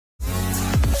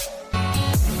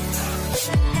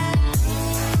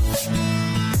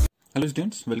Hello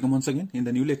students, welcome once again in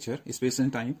the new lecture Space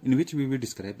and Time, in which we will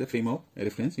describe the frame of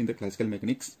reference in the classical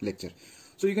mechanics lecture.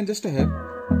 So you can just have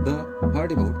the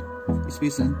heard about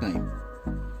space and time.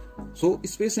 So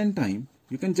space and time,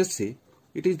 you can just say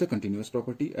it is the continuous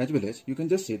property, as well as you can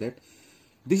just say that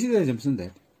this is the assumption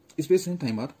that space and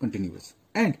time are continuous.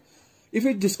 And if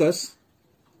we discuss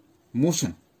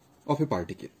motion of a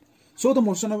particle, so the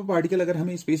motion of a particle, अगर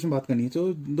हमें space में बात करनी है,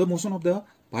 so the motion of the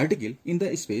particle in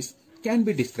the space can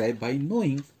be described by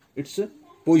knowing its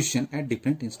position at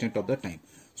different instant of the time.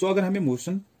 So अगर हमें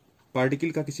motion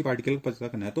particle का किसी particle का पता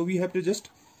करना है, तो we have to just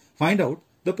find out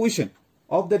the position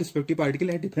of the respective particle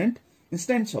at different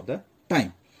instants of the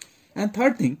time. And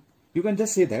third thing, you can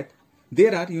just say that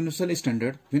there are universal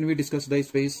standard when we discuss the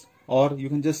space, or you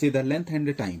can just say the length and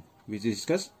the time. We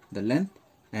discuss the length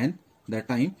and the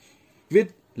time.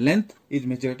 With length is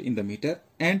measured in the meter,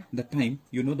 and the time,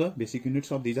 you know the basic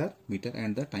units of these are meter,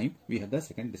 and the time we have the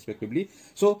second respectively.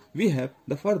 So we have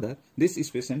the further this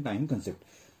space and time concept.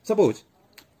 Suppose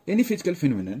any physical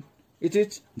phenomenon, it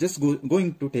is just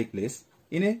going to take place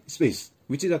in a space,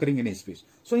 which is occurring in a space.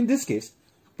 So in this case,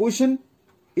 position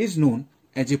is known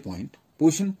as a point.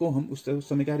 Position को हम उस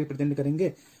समय क्या represent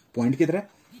करेंगे, point की तरह,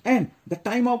 and the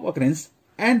time of occurrence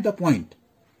and the point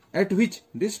at which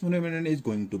this phenomenon is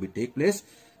going to be take place,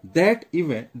 that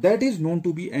event, that is known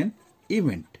to be an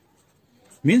event.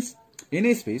 Means in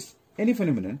a space, any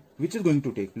phenomenon which is going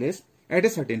to take place at a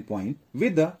certain point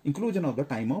with the inclusion of the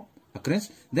time of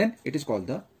occurrence, then it is called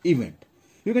the event.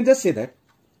 You can just say that,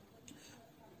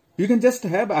 you can just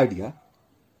have idea,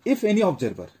 if any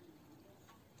observer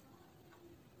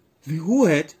who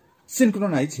has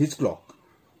synchronized his clock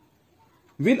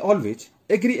will always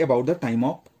agree about the time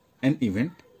of an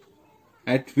event,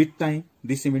 at which time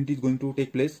this event is going to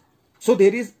take place. So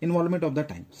there is involvement of the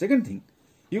time. Second thing,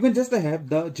 you can just have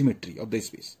the geometry of the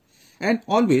space, and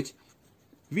always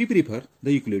we prefer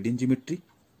the Euclidean geometry,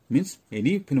 means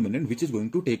any phenomenon which is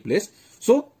going to take place.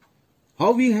 So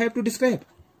how we have to describe,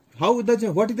 what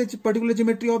is the particular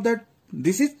geometry of that?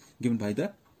 This is given by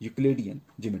the Euclidean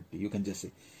geometry, you can just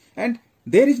say. And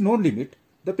there is no limit,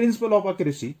 the principle of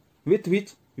accuracy with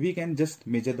which we can just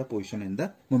measure the position and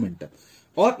the momentum.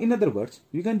 Or in other words,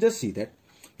 you can just see that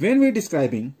when we are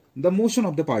describing the motion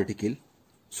of the particle,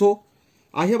 so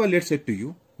I have already said to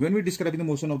you, when we are describing the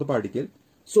motion of the particle,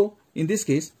 so in this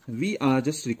case, we are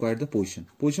just required the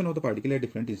position of the particle at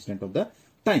different instant of the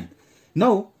time.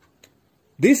 Now,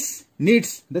 this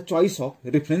needs the choice of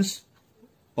reference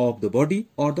of the body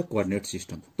or the coordinate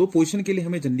system. तो position के लिए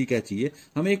हमें generally क्या चाहिए,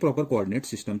 हमें एक proper coordinate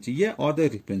system चाहिए और the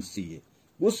reference चाहिए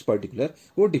उस particular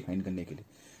को define करने के लिए.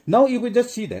 Now you will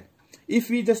just see that if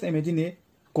we just imagine a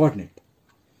coordinate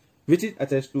which is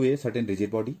attached to a certain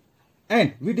rigid body,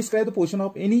 and we describe the position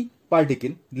of any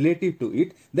particle relative to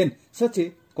it, then such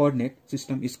a coordinate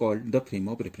system is called the frame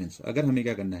of reference. अगर हमें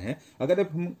क्या करना है, अगर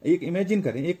हम एक imagine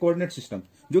करें एक coordinate system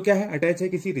जो क्या है, अटैच है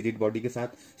किसी rigid body के साथ,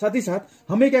 साथ ही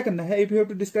साथ हमें क्या करना है, if you have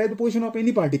to describe the position of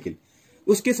any particle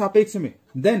उसके सापेक्ष में,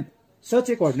 then such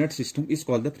a coordinate system is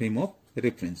called the frame of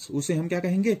reference. उसे हम क्या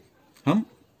कहेंगे, हम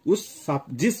उस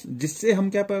जिससे हम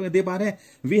क्या दे पा रहे हैं,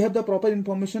 we have the proper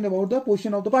information about the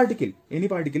position of the particle, any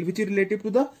particle which is relative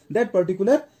to the that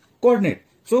particular coordinate.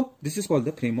 So this is called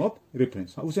the frame of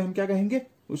reference. उसे हम क्या कहेंगे,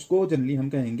 उसको जनरली हम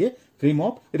कहेंगे frame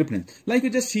of reference. Like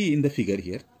you just see in the figure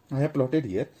here, I have plotted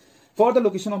here. For the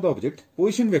location of the object,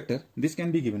 position vector, this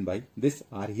can be given by this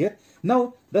R here.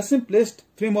 Now, the simplest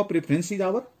frame of reference is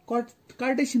our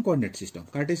Cartesian coordinate system.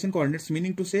 Cartesian coordinates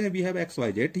meaning to say we have x,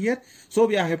 y, z here. So,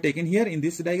 we have taken here in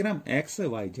this diagram x,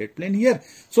 y, z plane here.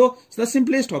 So, the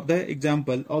simplest of the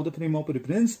example of the frame of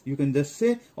reference, you can just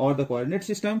say, or the coordinate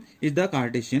system is the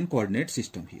Cartesian coordinate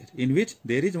system here, in which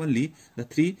there is only the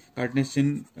three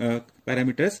Cartesian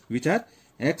parameters which are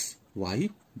x, y,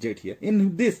 z here.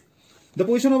 In this, the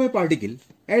position of a particle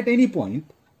at any point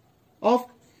of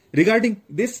regarding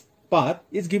this path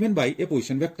is given by a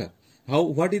position vector.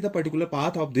 What is the particular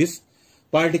path of this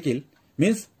particle?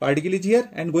 Means particle is here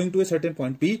and going to a certain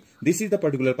point P. This is the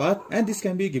particular path, and this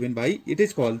can be given by, it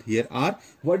is called here R.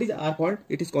 What is R called?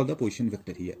 It is called the position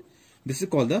vector here. This is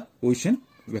called the position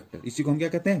vector. इसी को हम क्या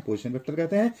कहते हैं, position vector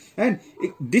कहते हैं. And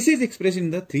this is expressed in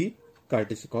the three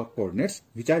Cartesian coordinates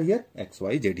which are here x,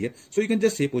 y, z here. So you can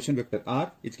just say position vector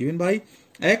R is given by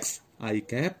x I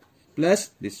cap plus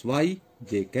this y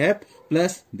j cap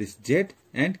plus this z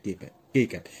and k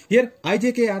cap. Here I,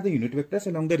 j, k are the unit vectors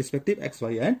along the respective x,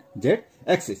 y and z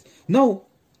axis. Now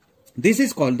this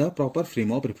is called the proper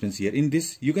frame of reference here. In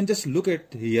this you can just look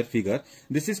at here figure.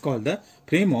 This is called the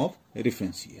frame of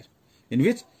reference here, in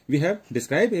which we have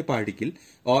described a particle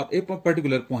or a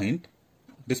particular point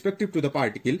respective to the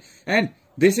particle, and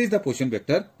this is the position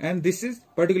vector, and this is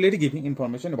particularly giving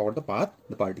information about the path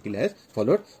the particle has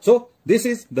followed. So this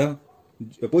is the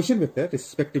position vector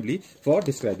respectively for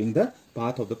describing the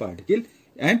path of the particle,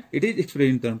 and it is expressed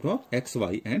in terms of x,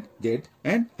 y and z,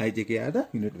 and I, j, k are the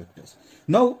unit vectors.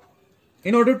 Now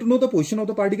in order to know the position of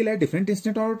the particle at different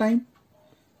instant or time,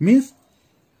 means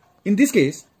in this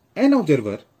case an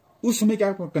observer उस समय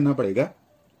क्या करना पड़ेगा,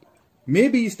 may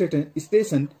be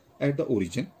stationed at the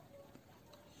origin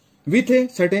with a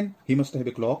certain, he must have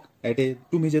a clock at a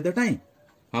to measure the time.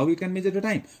 How we can measure the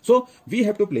time? So we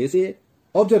have to place a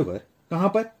observer कहां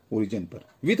पर, origin पर,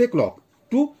 with a clock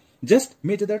to just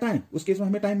measure the time. उस case में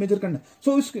हमें time major करना.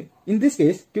 So in this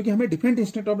case, क्योंकि हमें different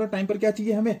instant of the time पर क्या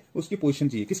चाहिए, हमें उसकी पोजीशन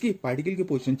चाहिए, किसकी, पार्टिकल की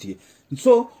पोजीशन चाहिए.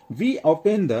 So we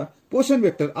obtain the position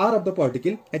vector r of the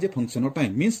particle as a function of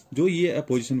time. Means जो ये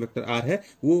पोजीशन वेक्टर r है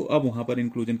वो अब वहां पर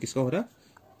इंक्लूजन किसका हो रहा है,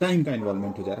 टाइम का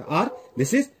इन्वॉल्वमेंट हो जा रहा है. r,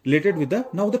 this is related with the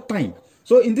now the time.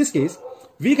 So in this case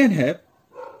we can have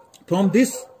from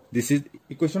this is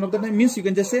equation of the time, means you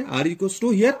can just say r equals to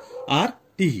here r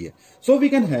t here. So we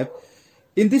can have,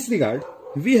 in this regard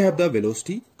we have the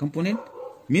velocity component,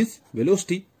 means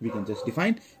velocity we can just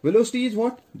define. Velocity is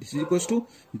what? This is equals to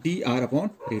dr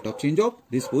upon rate of change of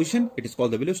this position. It is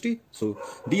called the velocity. So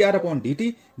dr upon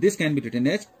dt, this can be written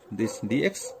as this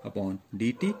dx upon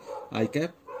dt I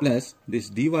cap plus this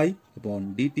dy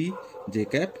upon dt j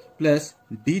cap plus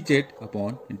dz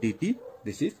upon dt.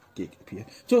 This is k cap here.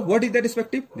 So what is the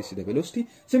respective? This is the velocity.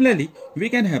 Similarly we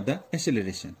can have the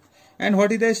acceleration. And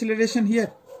what is the acceleration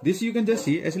here? This you can just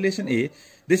see acceleration a.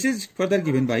 This is further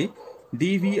given by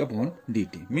dv upon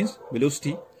dt, means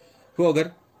velocity को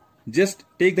अगर just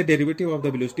take the derivative of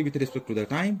the velocity with respect to the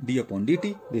time, d upon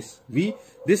dt, this v,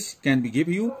 this can be give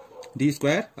you d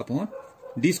square r upon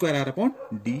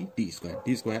dt square,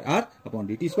 d square r upon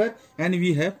dt square, and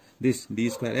we have this d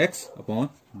square x upon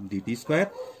dt square.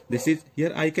 This is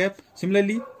here I cap.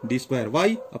 Similarly d square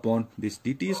y upon this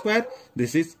dt square.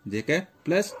 This is j cap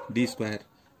plus d square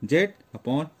z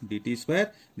upon dt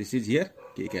square. This is here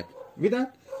k cap. With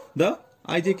that, the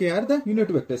I, j, k are the unit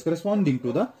vectors corresponding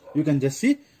to the, you can just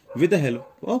see with the help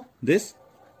of this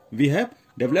we have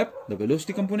developed the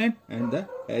velocity component and the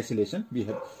acceleration we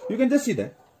have. You can just see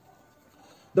that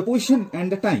the position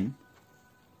and the time,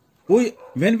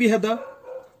 when we have the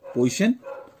position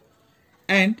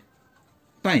and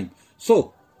time,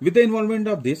 so with the involvement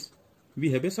of this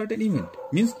we have a certain event.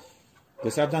 Means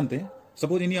जैसे आप जानते हैं,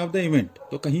 suppose any of the event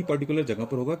तो कहीं particular जगह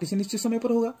पर होगा, किसी निश्चित समय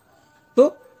पर होगा,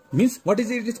 तो means what is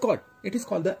it is called? It is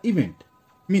called the event.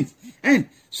 Means, and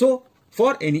so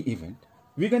for any event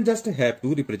we can just have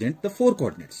to represent the 4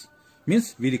 coordinates.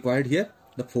 Means we required here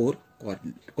the 4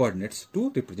 coordinates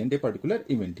to represent a particular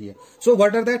event here. So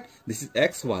what are that? This is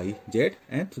x, y, z,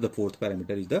 and so the 4th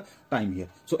parameter is the time here.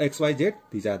 So x, y, z,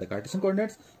 these are the Cartesian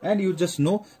coordinates, and you just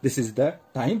know this is the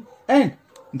time, and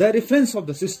the reference of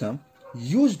the system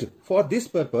used for this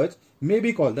purpose may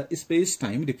be called the space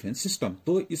time reference system.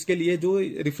 तो इसके लिए जो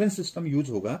reference system use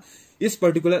होगा इस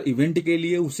particular event के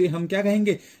लिए उसे हम क्या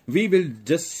कहेंगे? We will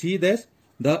just see this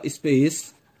the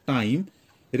space time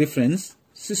reference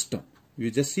system. You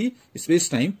just see space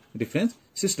time reference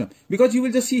system, because you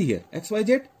will just see here x, y,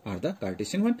 z are the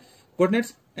Cartesian one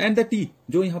coordinates, and the t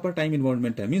जो यहाँ पर time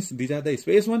involvement है, means these are the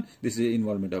space one, this is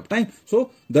involvement of time.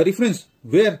 So the reference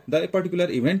where the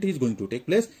particular event is going to take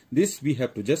place, this we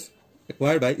have to just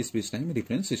acquire by space time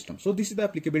reference system. So this is the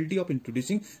applicability of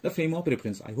introducing the frame of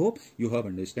reference. I hope you have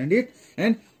understand it,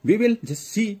 and we will just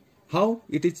see how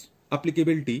it is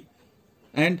applicability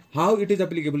and how it is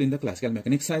applicable in the classical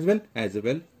mechanics as well.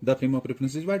 The frame of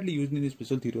reference is widely used in the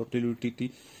special theory of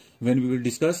relativity when we will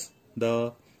discuss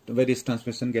the various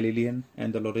transformation, Galilean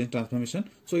and the Lorentz transformation.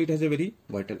 So it has a very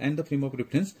vital, and the frame of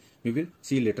reference we will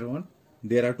see later on.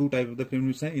 There are 2 types of the frame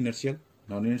of reference, inertial,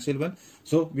 non-inertial one.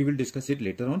 So we will discuss it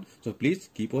later on. So please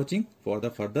keep watching for the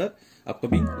further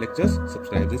upcoming lectures.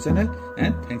 Subscribe this channel,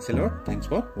 and thanks a lot. Thanks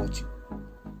for watching.